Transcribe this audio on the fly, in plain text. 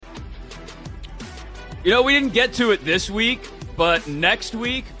We didn't get to it this week, but next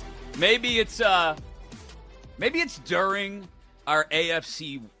week, maybe it's during our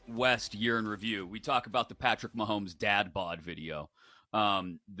AFC West year in review. We talk about the Patrick Mahomes dad bod video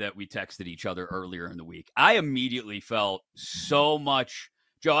that we texted each other earlier in the week. I immediately felt so much,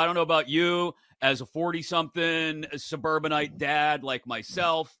 Joe, I don't know about you, as a 40-something suburbanite dad like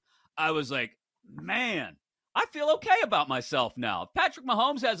myself, I was like, man, I feel okay about myself now. If Patrick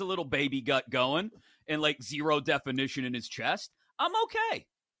Mahomes has a little baby gut going and like zero definition in his chest, I'm okay.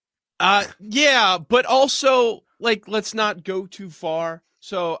 Yeah, but also, like, let's not go too far.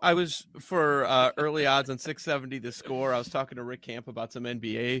 So I was, for early odds on 670 The Score, I was talking to Rick Camp about some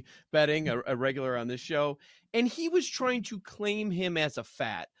NBA betting, a regular on this show, and he was trying to claim him as a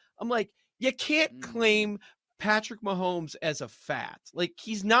fat. I'm like, you can't claim Patrick Mahomes as a fat. Like,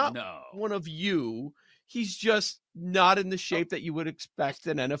 he's not one of you. He's just not in the shape that you would expect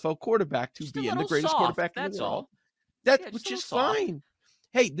an NFL quarterback to be in, the greatest quarterback in the world. Which is fine.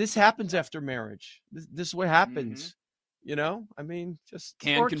 Hey, this happens after marriage. This is what happens. I mean, just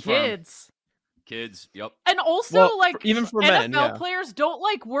or confirm. Kids, yep. And also, even for NFL men, players don't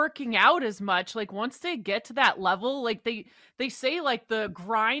like working out as much. Like, once they get to that level, like they say, like, the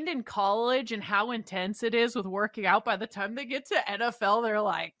grind in college and how intense it is with working out, by the time they get to NFL, they're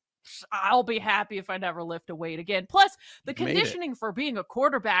like, I'll be happy if I never lift a weight again. Plus, the conditioning for being a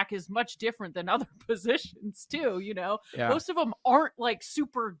quarterback is much different than other positions too. Most of them aren't like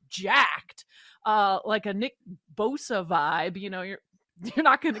super jacked, like a Nick Bosa vibe. You're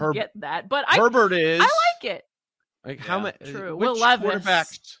not going to get that. But Herbert is. I like it. Like how many? True. Which Will Levis.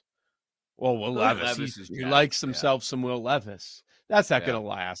 Quarterbacks? Well, Will Levis. He likes himself some Will Levis. That's not going to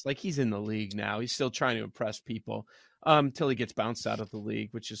last. Like, he's in the league now. He's still trying to impress people. Till he gets bounced out of the league,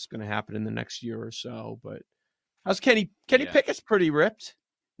 which is going to happen in the next year or so. But how's Kenny? Kenny Pickett's pretty ripped.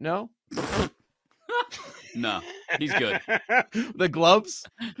 No? No, he's good. The gloves?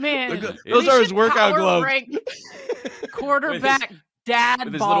 Man. Those are his workout gloves. Quarterback dad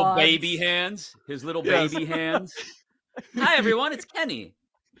with his little baby hands. Baby hands. Hi, everyone. It's Kenny.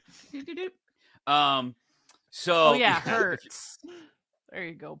 Hurts. There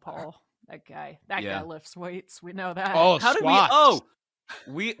you go, Paul. That guy lifts weights. We know that. Oh, how squats.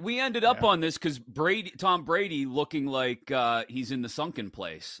 did we ended up on this because Tom Brady looking like he's in the sunken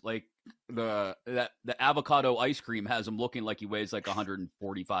place. Like the avocado ice cream has him looking like he weighs like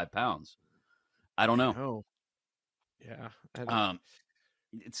 145 pounds. I don't know. Oh. Yeah.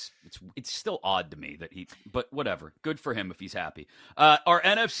 It's still odd to me that but whatever. Good for him if he's happy. Our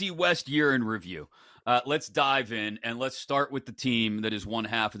NFC West year in review. Let's dive in, and let's start with the team that is one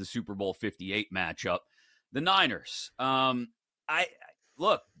half of the Super Bowl 58 matchup, the Niners.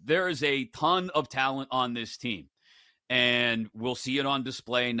 Look, there is a ton of talent on this team, and we'll see it on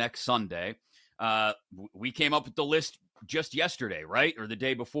display next Sunday. We came up with the list just yesterday, right? Or the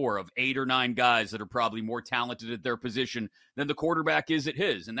day before, of 8 or 9 guys that are probably more talented at their position than the quarterback is at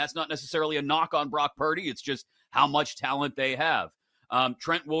his. And that's not necessarily a knock on Brock Purdy. It's just how much talent they have.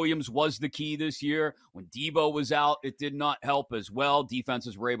 Trent Williams was the key this year. When Debo was out, it did not help as well.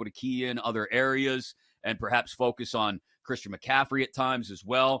 Defenses were able to key in other areas and perhaps focus on Christian McCaffrey at times as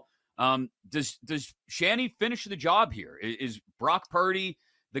well. Does Shanny finish the job here? Is Brock Purdy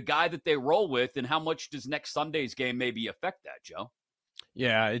the guy that they roll with, and how much does next Sunday's game maybe affect that, Joe?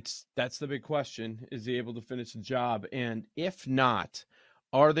 Yeah, that's the big question. Is he able to finish the job? And if not,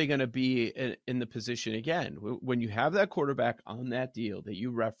 are they going to be in the position again? When you have that quarterback on that deal that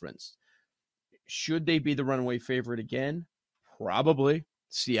you referenced, should they be the runaway favorite again? Probably.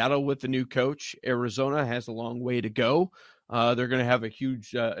 Seattle with the new coach. Arizona has a long way to go. They're going to have a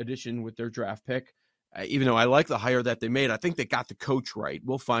huge addition with their draft pick. Even though I like the hire that they made, I think they got the coach right.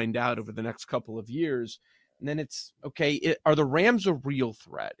 We'll find out over the next couple of years. And then it's, okay, are the Rams a real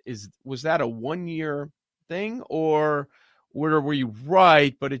threat? Was that a one-year thing, or were we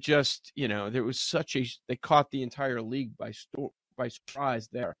right, but it just, there was they caught the entire league by surprise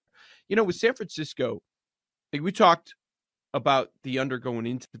there. With San Francisco, like we talked about the under going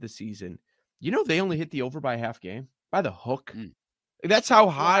into the season, they only hit the over by half game, by the hook. That's how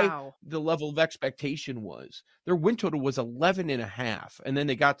high the level of expectation was. Their win total was 11.5, and then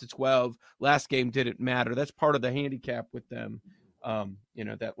they got to 12. Last game didn't matter. That's part of the handicap with them.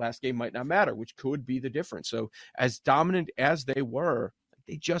 That last game might not matter, which could be the difference. So as dominant as they were,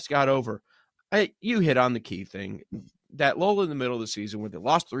 they just got over. You hit on the key thing. That lull in the middle of the season where they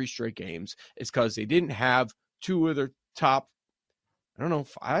lost 3 straight games is because they didn't have 2 of their top,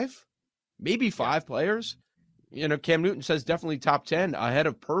 5? Maybe 5 players. Cam Newton says definitely top 10 ahead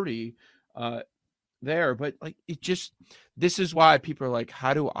of Purdy. there, but like this is why people are like,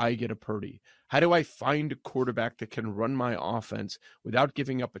 how do I get a Purdy? How do I find a quarterback that can run my offense without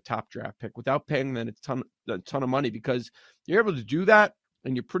giving up a top draft pick, without paying them a ton of money? Because you're able to do that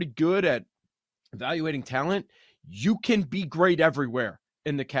and you're pretty good at evaluating talent. You can be great everywhere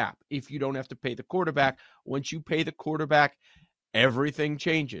in the cap if you don't have to pay the quarterback. Once you pay the quarterback, everything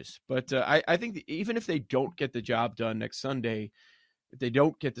changes. But I think that even if they don't get the job done next Sunday, if they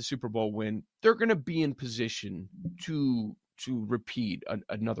don't get the Super Bowl win, they're going to be in position to repeat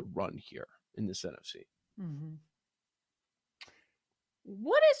another run here in this NFC. Mm-hmm.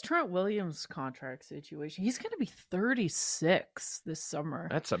 What is Trent Williams' contract situation? He's going to be 36 this summer.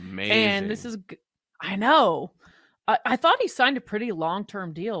 That's amazing. And this is, I know. I thought he signed a pretty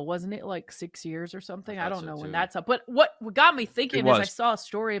long-term deal. Wasn't it like 6 years or something? I don't know when that's up. But what got me thinking is I saw a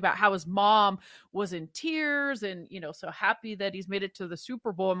story about how his mom was in tears and, so happy that he's made it to the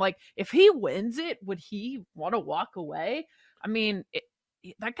Super Bowl. I'm like, if he wins it, would he want to walk away? I mean,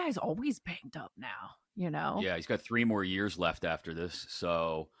 that guy's always banged up now, Yeah, he's got 3 more years left after this.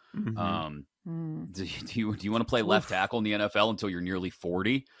 So do you want to play left tackle in the NFL until you're nearly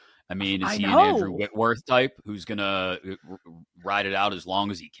 40? I mean, is he an Andrew Whitworth type who's going to ride it out as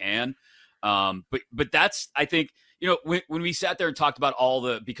long as he can? But that's, I think, when we sat there and talked about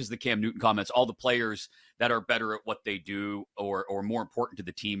because of the Cam Newton comments, all the players that are better at what they do or more important to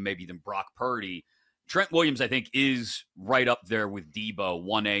the team maybe than Brock Purdy, Trent Williams, I think, is right up there with Debo,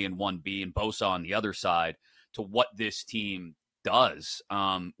 1A and 1B, and Bosa on the other side to what this team does.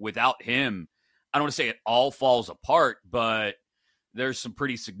 Without him, I don't want to say it all falls apart, but there's some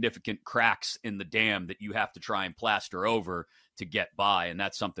pretty significant cracks in the dam that you have to try and plaster over to get by, and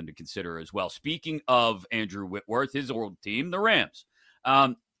that's something to consider as well. Speaking of Andrew Whitworth, his old team, the Rams.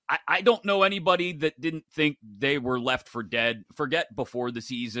 I don't know anybody that didn't think they were left for dead. Forget before the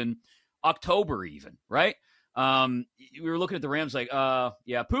season, October even, right? We were looking at the Rams like,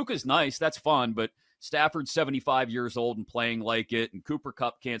 yeah, Puka's nice, that's fun, but Stafford's 75 years old and playing like it, and Cooper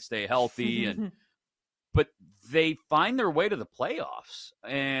Kupp can't stay healthy, and but they find their way to the playoffs.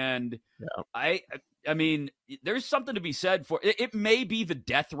 And I mean, there's something to be said for it. It may be the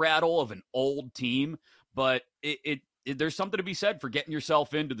death rattle of an old team, but there's something to be said for getting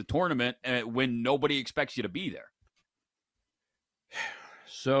yourself into the tournament when nobody expects you to be there.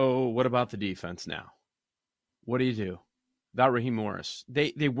 So what about the defense now? What do you do without Raheem Morris?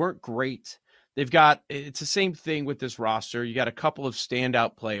 They weren't great. It's the same thing with this roster. You got a couple of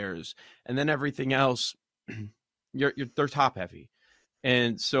standout players, and then everything else, they're top heavy.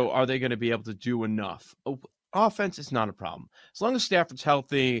 And so are they going to be able to do enough? Offense is not a problem. As long as Stafford's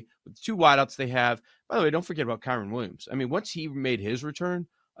healthy, with the 2 wideouts they have. By the way, don't forget about Kyron Williams. I mean, once he made his return,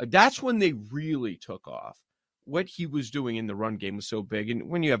 that's when they really took off. What he was doing in the run game was so big. And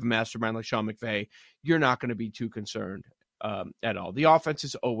when you have a mastermind like Sean McVay, you're not going to be too concerned at all. The offense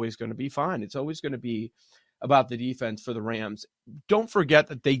is always going to be fine. It's always going to be about the defense for the Rams. Don't forget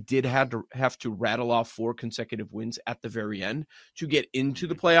that they did have to rattle off 4 consecutive wins at the very end to get into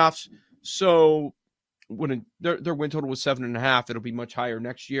the playoffs. So when their win total was 7.5, it'll be much higher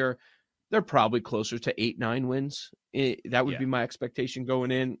next year. They're probably closer to 8-9 wins. That would be my expectation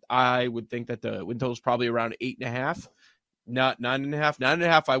going in. I would think that the win total is probably around 8.5, not 9.5.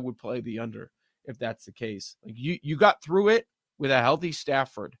 9.5, I would play the under if that's the case. Like you got through it with a healthy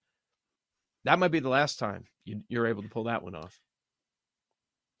Stafford. That might be the last time you're able to pull that one off.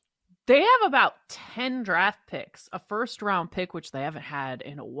 They have about 10 draft picks, a first-round pick, which they haven't had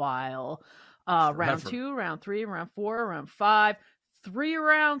in a while. Round 2, round 3, round 4, round 5, 3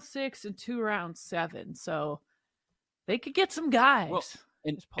 round 6, and 2 round 7. So they could get some guys. Well,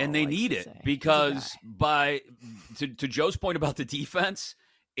 and they need it because to Joe's point about the defense,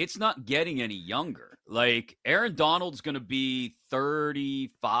 it's not getting any younger. Like Aaron Donald's going to be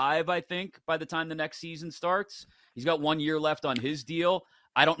 35, I think, by the time the next season starts. He's got 1 year left on his deal.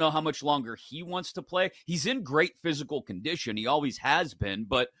 I don't know how much longer he wants to play. He's in great physical condition. He always has been.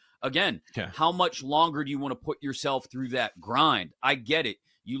 But again, how much longer do you want to put yourself through that grind? I get it.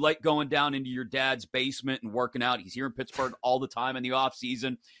 You like going down into your dad's basement and working out. He's here in Pittsburgh all the time in the off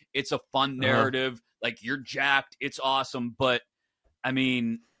season. It's a fun narrative. Like you're jacked. It's awesome. But I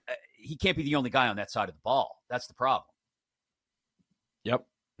mean, he can't be the only guy on that side of the ball. That's the problem. Yep.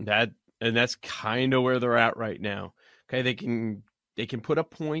 That's kind of where they're at right now. Okay. They can put up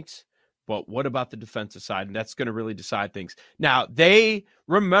points, but what about the defensive side? And that's going to really decide things. Now they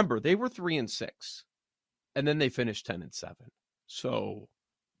were 3-6 and then they finished 10-7. So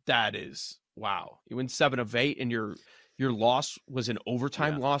that is, wow. You win 7 of 8 and your loss was an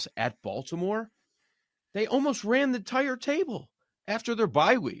overtime loss at Baltimore. They almost ran the entire table after their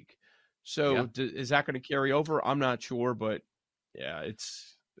bye week. So is that going to carry over? I'm not sure, but yeah, it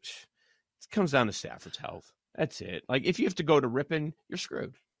comes down to Stafford's health. That's it. Like, if you have to go to Ripon, you're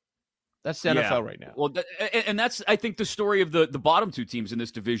screwed. That's the NFL right now. Well, and that's, I think, the story of the bottom two teams in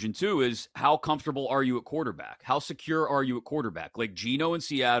this division, too, is how comfortable are you at quarterback? How secure are you at quarterback? Like Geno in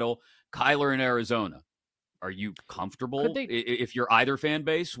Seattle, Kyler in Arizona. Are you comfortable if you're either fan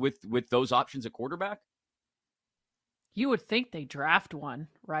base with those options at quarterback? You would think they draft one,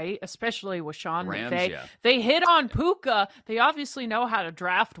 right? Especially with Sean McVay. Yeah. They hit on Puka. They obviously know how to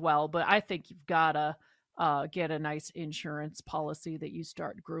draft well, but I think you've got to get a nice insurance policy that you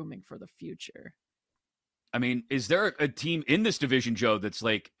start grooming for the future. I mean, is there a team in this division, Joe, that's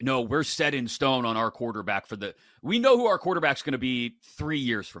like, no, we're set in stone on our quarterback we know who our quarterback's going to be 3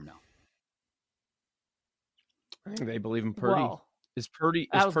 years from now? I think they believe in Purdy. Well, is Purdy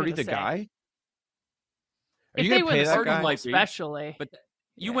the guy? Are if you they going to pay that guy? Especially. But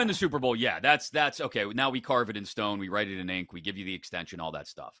you win the Super Bowl, that's okay. Now we carve it in stone. We write it in ink. We give you the extension, all that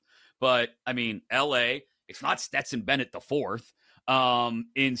stuff. But, I mean, L.A., it's not Stetson Bennett the fourth.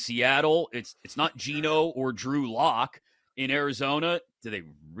 In Seattle, it's not Geno or Drew Lock. In Arizona, do they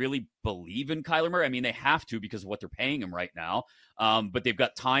really believe in Kyler Murray? I mean, they have to because of what they're paying him right now. But they've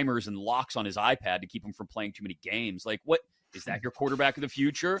got timers and locks on his iPad to keep him from playing too many games. Like, what is that your quarterback of the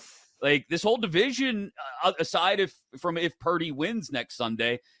future? Like, this whole division, aside if Purdy wins next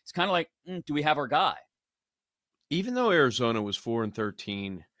Sunday, it's kind of like, do we have our guy? Even though Arizona was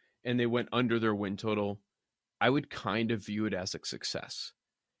 4-13 and they went under their win total, I would kind of view it as a success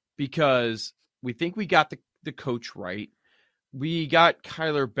because we think we got the coach right. We got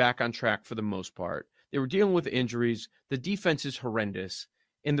Kyler back on track for the most part. They were dealing with injuries. The defense is horrendous,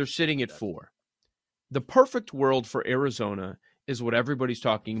 and they're sitting at 4. The perfect world for Arizona is what everybody's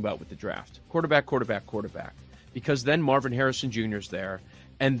talking about with the draft. Quarterback. Because then Marvin Harrison Jr. is there,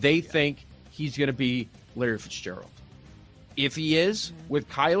 and they think he's going to be Larry Fitzgerald. If he is, with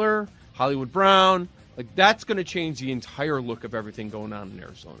Kyler, Hollywood Brown, like that's going to change the entire look of everything going on in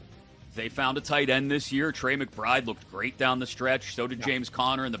Arizona. They found a tight end this year. Trey McBride looked great down the stretch. So did James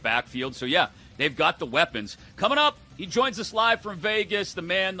Conner in the backfield. So, they've got the weapons. Coming up, he joins us live from Vegas, the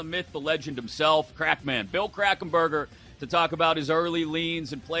man, the myth, the legend himself, Crackman Bill Krackomberger, to talk about his early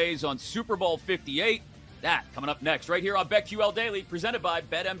leans and plays on Super Bowl 58. That coming up next right here on BetQL Daily, presented by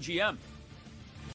BetMGM.